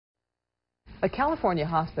A California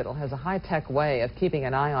hospital has a high-tech way of keeping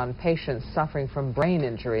an eye on patients suffering from brain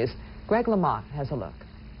injuries. Greg Lamont has a look.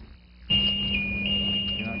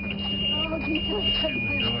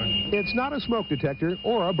 It's not a smoke detector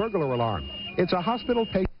or a burglar alarm. It's a hospital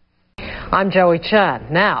patient. I'm Joey Chen.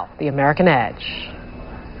 Now, the American Edge.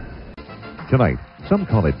 Tonight, some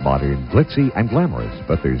call it modern, glitzy, and glamorous,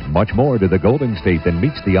 but there's much more to the Golden State than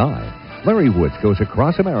meets the eye. Larry Woods goes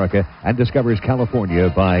across America and discovers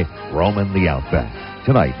California by roaming the Outback.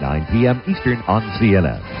 Tonight, 9 p.m. Eastern on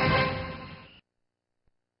CNN.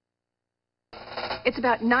 It's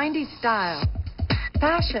about 90s style,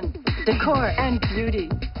 fashion, decor, and beauty.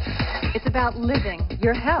 It's about living,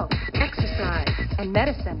 your health, exercise, and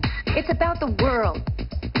medicine. It's about the world,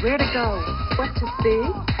 where to go, what to see,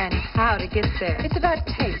 and how to get there. It's about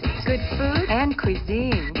taste, good food, and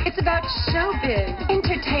cuisine. It's about showbiz,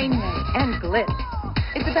 entertainment, and glitz.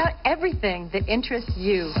 It's about everything that interests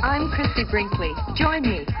you. I'm Christie Brinkley. Join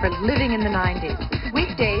me for Living in the 90s.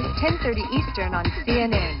 Weekdays, 10:30 Eastern on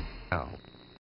CNN.